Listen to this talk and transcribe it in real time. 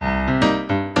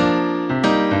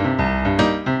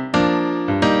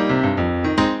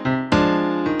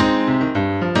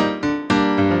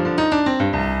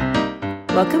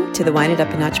Welcome to the Wine It Up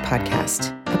a Notch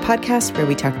podcast, a podcast where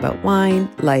we talk about wine,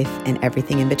 life, and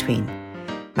everything in between.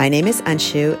 My name is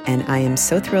Anshu, and I am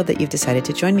so thrilled that you've decided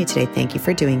to join me today. Thank you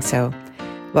for doing so.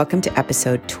 Welcome to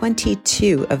episode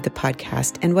 22 of the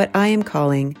podcast and what I am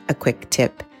calling a quick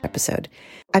tip episode.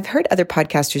 I've heard other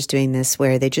podcasters doing this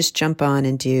where they just jump on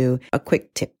and do a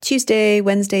quick tip Tuesday,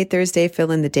 Wednesday, Thursday, fill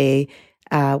in the day,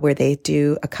 where they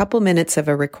do a couple minutes of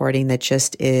a recording that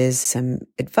just is some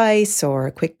advice or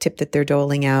a quick tip that they're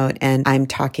doling out. And I'm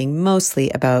talking mostly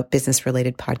about business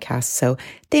related podcasts. So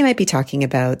they might be talking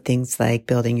about things like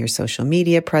building your social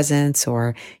media presence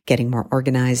or getting more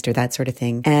organized or that sort of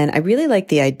thing. And I really like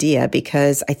the idea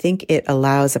because I think it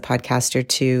allows a podcaster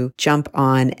to jump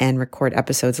on and record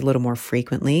episodes a little more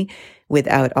frequently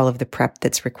without all of the prep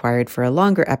that's required for a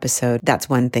longer episode. That's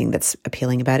one thing that's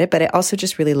appealing about it. But I also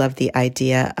just really love the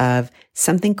idea of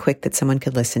something quick that someone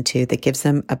could listen to that gives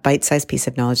them a bite-sized piece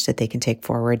of knowledge that they can take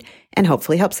forward and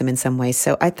hopefully helps them in some way.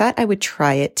 So I thought I would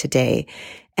try it today.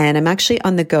 And I'm actually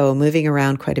on the go, moving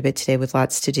around quite a bit today with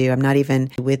lots to do. I'm not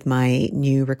even with my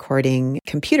new recording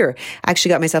computer. I actually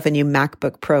got myself a new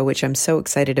MacBook Pro, which I'm so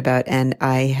excited about. And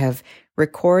I have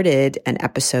recorded an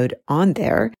episode on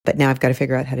there, but now I've got to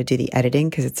figure out how to do the editing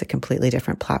because it's a completely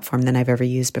different platform than I've ever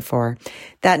used before.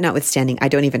 That notwithstanding, I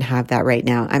don't even have that right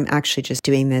now. I'm actually just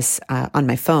doing this on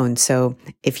my phone. So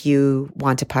if you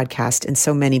want a podcast, and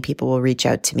so many people will reach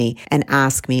out to me and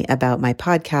ask me about my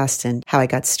podcast and how I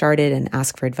got started and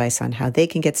ask for advice on how they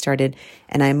can get started.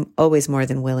 And I'm always more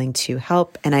than willing to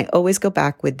help. And I always go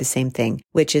back with the same thing,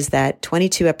 which is that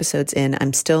 22 episodes in,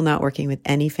 I'm still not working with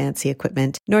any fancy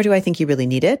equipment, nor do I think you really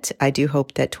need it. I do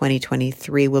hope that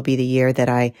 2023 will be the year that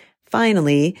I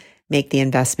finally make the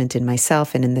investment in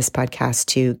myself and in this podcast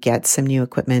to get some new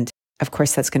equipment. Of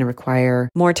course, that's going to require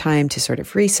more time to sort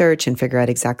of research and figure out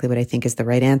exactly what I think is the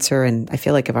right answer. And I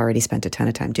feel like I've already spent a ton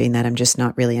of time doing that. I'm just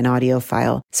not really an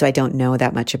audiophile, so I don't know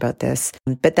that much about this.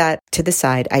 But that to the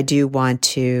side, I do want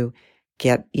to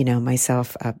get,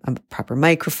 myself a proper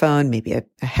microphone, maybe a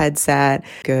headset,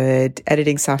 good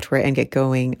editing software, and get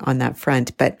going on that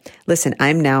front. But listen,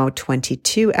 I'm now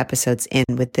 22 episodes in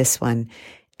with this one.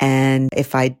 And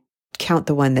if I count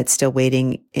the one that's still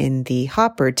waiting in the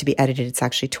hopper to be edited, it's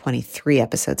actually 23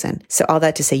 episodes in. So all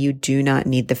that to say, you do not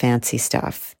need the fancy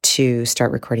stuff to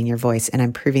start recording your voice. And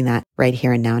I'm proving that right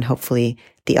here and now. And hopefully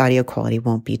the audio quality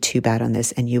won't be too bad on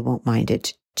this and you won't mind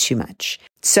it too much.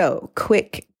 So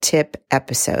quick tip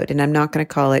episode. And I'm not going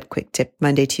to call it quick tip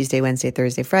Monday, Tuesday, Wednesday,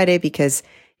 Thursday, Friday, because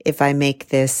if I make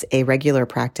this a regular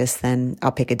practice, then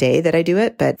I'll pick a day that I do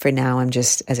it. But for now, I'm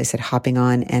just, as I said, hopping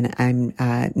on, and I'm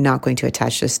not going to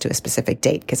attach this to a specific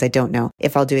date because I don't know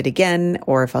if I'll do it again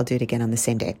or if I'll do it again on the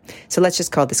same day. So let's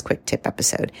just call this quick tip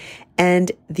episode.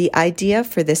 And the idea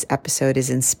for this episode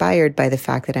is inspired by the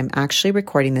fact that I'm actually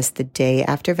recording this the day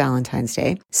after Valentine's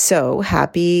Day. So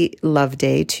happy Love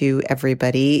Day to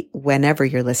everybody whenever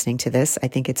you're listening to this. I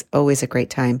think it's always a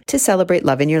great time to celebrate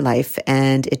love in your life,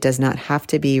 and it does not have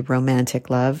to be romantic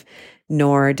love,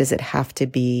 nor does it have to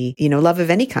be, love of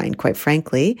any kind, quite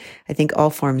frankly. I think all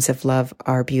forms of love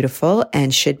are beautiful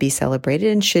and should be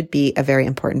celebrated and should be a very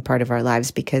important part of our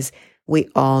lives because we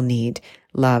all need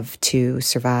love to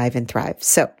survive and thrive.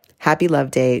 So happy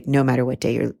Love Day, no matter what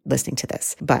day you're listening to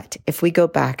this. But if we go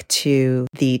back to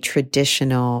the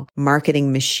traditional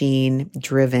marketing machine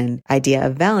driven idea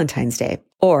of Valentine's Day,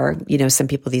 or, some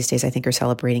people these days I think are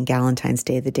celebrating Galentine's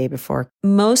Day the day before.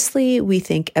 Mostly we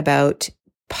think about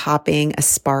popping a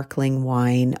sparkling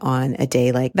wine on a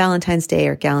day like Valentine's Day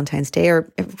or Galentine's Day,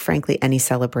 or frankly, any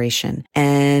celebration.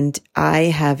 And I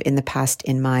have in the past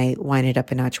in my Wine It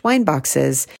Up a Notch wine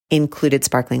boxes included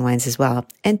sparkling wines as well.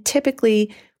 And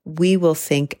typically we will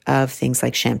think of things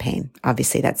like champagne.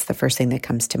 Obviously, that's the first thing that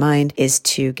comes to mind, is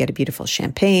to get a beautiful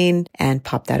champagne and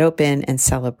pop that open and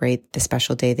celebrate the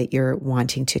special day that you're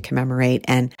wanting to commemorate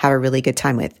and have a really good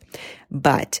time with.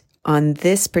 But on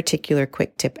this particular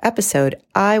quick tip episode,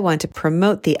 I want to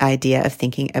promote the idea of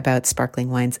thinking about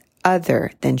sparkling wines other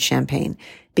than champagne,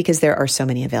 because there are so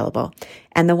many available.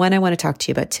 And the one I want to talk to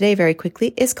you about today very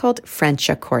quickly is called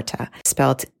Franciacorta,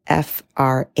 spelled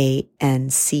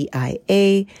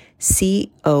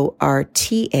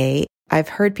Franciacorta. I've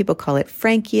heard people call it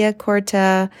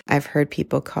Franciacorta. I've heard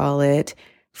people call it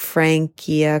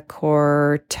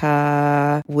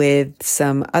Franciacorta with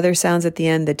some other sounds at the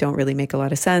end that don't really make a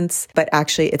lot of sense, but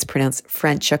actually it's pronounced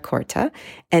Franciacorta,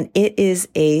 and it is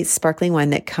a sparkling wine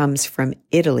that comes from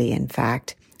Italy, in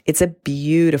fact. It's a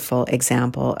beautiful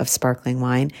example of sparkling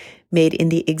wine made in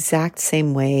the exact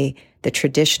same way the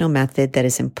traditional method that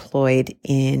is employed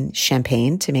in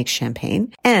Champagne to make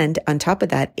champagne. And on top of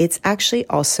that, it's actually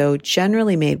also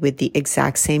generally made with the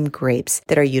exact same grapes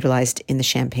that are utilized in the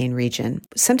Champagne region.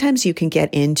 Sometimes you can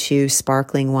get into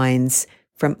sparkling wines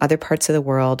from other parts of the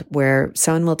world where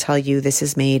someone will tell you this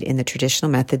is made in the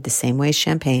traditional method the same way as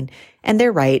champagne. And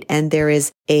they're right. And there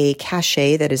is a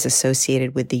cachet that is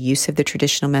associated with the use of the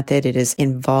traditional method. It is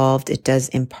involved. It does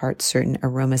impart certain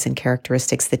aromas and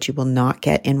characteristics that you will not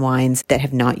get in wines that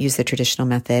have not used the traditional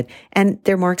method. And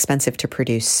they're more expensive to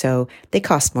produce. So they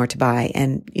cost more to buy.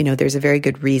 And, there's a very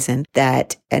good reason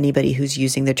that anybody who's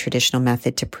using the traditional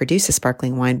method to produce a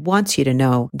sparkling wine wants you to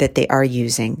know that they are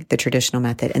using the traditional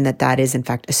method and that is in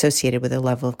fact associated with a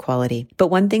level of quality. But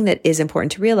one thing that is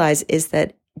important to realize is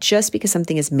that just because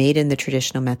something is made in the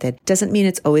traditional method doesn't mean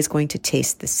it's always going to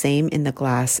taste the same in the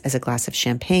glass as a glass of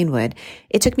champagne would.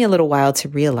 It took me a little while to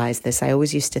realize this. I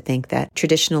always used to think that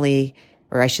traditionally,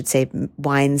 or I should say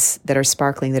wines that are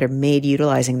sparkling that are made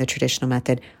utilizing the traditional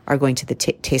method are going to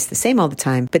taste the same all the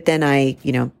time. But then I,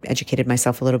 educated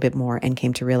myself a little bit more and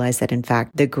came to realize that in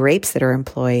fact, the grapes that are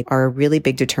employed are a really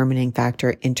big determining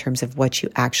factor in terms of what you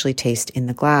actually taste in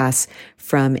the glass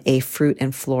from a fruit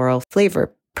and floral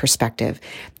flavor perspective.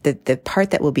 The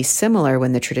part that will be similar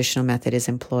when the traditional method is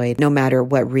employed, no matter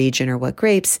what region or what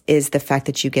grapes, is the fact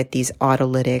that you get these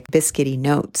autolytic biscuity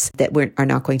notes that are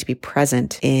not going to be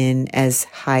present in as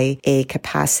high a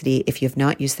capacity if you have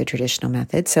not used the traditional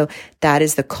method. So that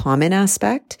is the common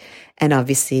aspect. And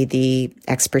obviously the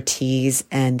expertise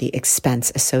and the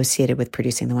expense associated with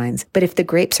producing the wines. But if the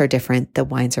grapes are different, the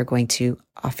wines are going to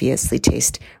obviously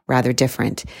taste rather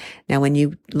different. Now, when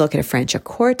you look at a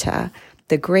Franciacorta,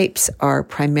 the grapes are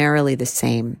primarily the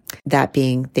same. That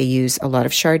being, they use a lot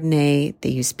of Chardonnay, they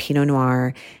use Pinot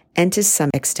Noir, and to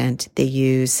some extent, they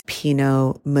use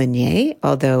Pinot Meunier,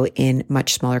 although in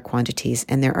much smaller quantities.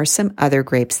 And there are some other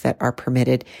grapes that are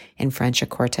permitted in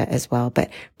Franciacorta as well. But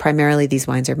primarily, these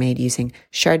wines are made using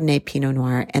Chardonnay, Pinot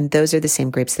Noir, and those are the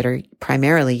same grapes that are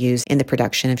primarily used in the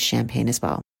production of champagne as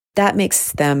well. That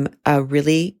makes them a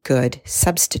really good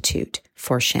substitute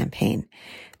for champagne.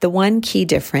 The one key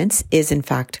difference is, in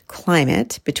fact,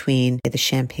 climate between the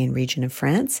Champagne region of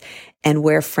France and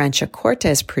where Franciacorta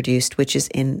is produced, which is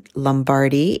in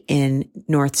Lombardy in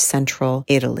north central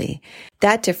Italy.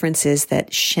 That difference is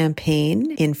that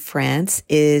Champagne in France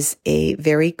is a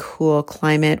very cool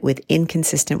climate with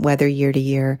inconsistent weather year to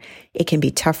year. It can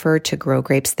be tougher to grow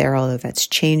grapes there, although that's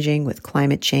changing with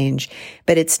climate change,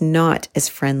 but it's not as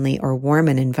friendly or warm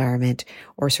an environment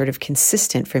or sort of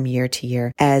consistent from year to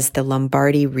year as the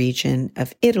Lombardy region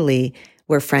of Italy,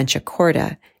 where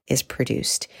Franciacorta is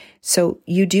produced. So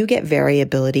you do get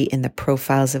variability in the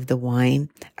profiles of the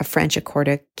wine. A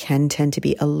Franciacorta can tend to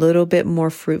be a little bit more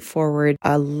fruit forward,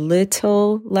 a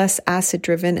little less acid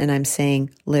driven. And I'm saying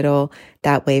little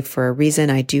that way for a reason.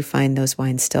 I do find those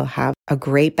wines still have a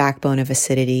great backbone of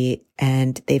acidity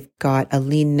and they've got a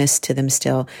leanness to them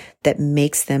still that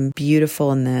makes them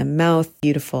beautiful in the mouth,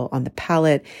 beautiful on the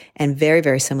palate, and very,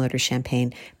 very similar to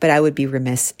champagne. But I would be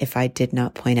remiss if I did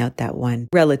not point out that one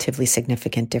relatively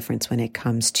significant difference when it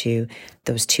comes to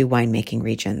those two winemaking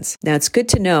regions. Now, it's good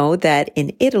to know that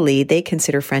in Italy, they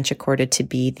consider Franciacorta to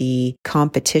be the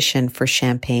competition for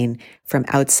champagne from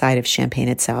outside of Champagne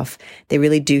itself. They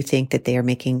really do think that they are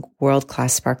making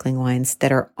world-class sparkling wines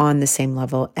that are on the same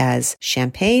level as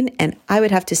champagne. And I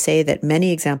would have to say that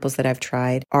many examples that I've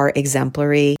tried are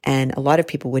exemplary, and a lot of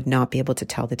people would not be able to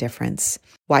tell the difference.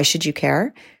 Why should you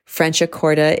care?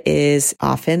 Franciacorta is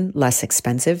often less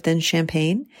expensive than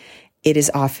champagne. It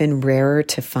is often rarer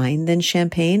to find than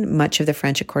champagne. Much of the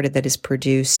Franciacorta that is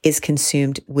produced is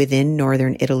consumed within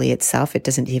northern Italy itself. It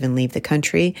doesn't even leave the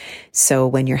country. So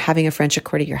when you're having a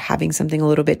Franciacorta, you're having something a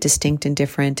little bit distinct and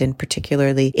different. And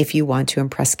particularly if you want to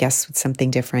impress guests with something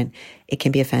different, it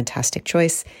can be a fantastic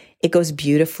choice. It goes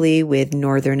beautifully with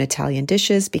northern Italian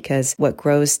dishes because what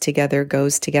grows together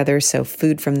goes together. So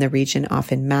food from the region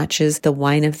often matches the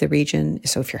wine of the region.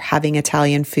 So if you're having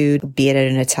Italian food, be it at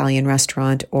an Italian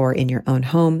restaurant or in your own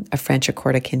home, a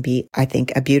Franciacorta can be, I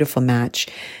think, a beautiful match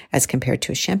as compared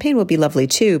to a champagne will be lovely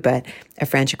too, but a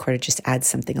Franciacorta just adds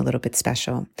something a little bit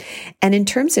special. And in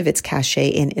terms of its cachet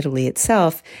in Italy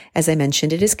itself, as I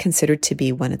mentioned, it is considered to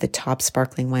be one of the top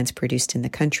sparkling wines produced in the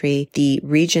country. The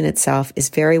region itself is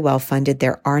very well funded.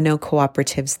 There are no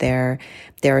cooperatives there.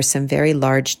 There are some very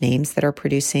large names that are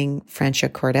producing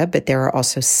Franciacorta, but there are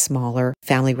also smaller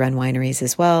family-run wineries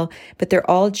as well. But they're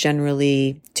all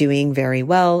generally doing very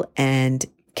well, and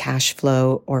cash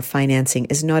flow or financing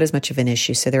is not as much of an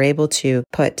issue. So they're able to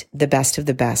put the best of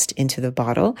the best into the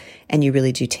bottle, and you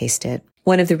really do taste it.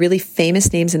 One of the really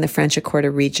famous names in the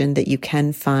Franciacorta region that you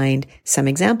can find some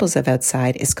examples of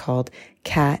outside is called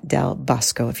Ca del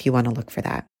Bosco, if you want to look for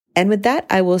that. And with that,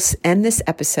 I will end this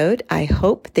episode. I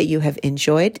hope that you have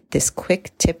enjoyed this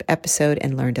quick tip episode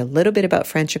and learned a little bit about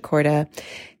Franciacorta.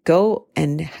 Go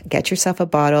and get yourself a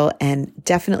bottle and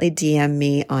definitely DM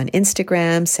me on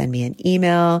Instagram, send me an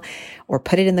email, or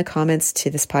put it in the comments to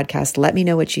this podcast. Let me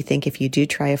know what you think if you do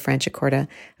try a Franciacorta.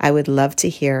 I would love to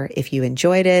hear if you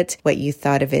enjoyed it, what you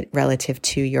thought of it relative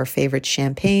to your favorite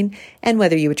champagne, and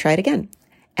whether you would try it again.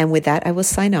 And with that, I will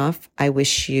sign off. I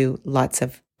wish you lots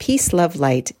of peace, love,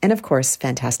 light, and of course,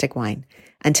 fantastic wine.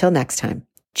 Until next time,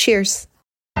 cheers.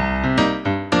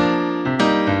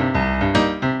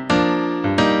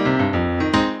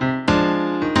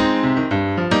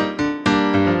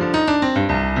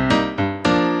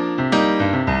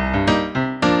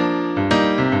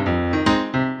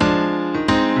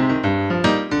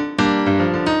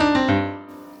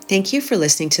 Thank you for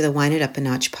listening to the Wine It Up a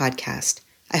Notch podcast.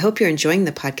 I hope you're enjoying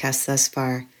the podcast thus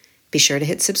far. Be sure to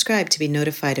hit subscribe to be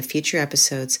notified of future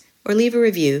episodes or leave a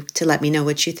review to let me know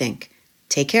what you think.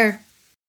 Take care.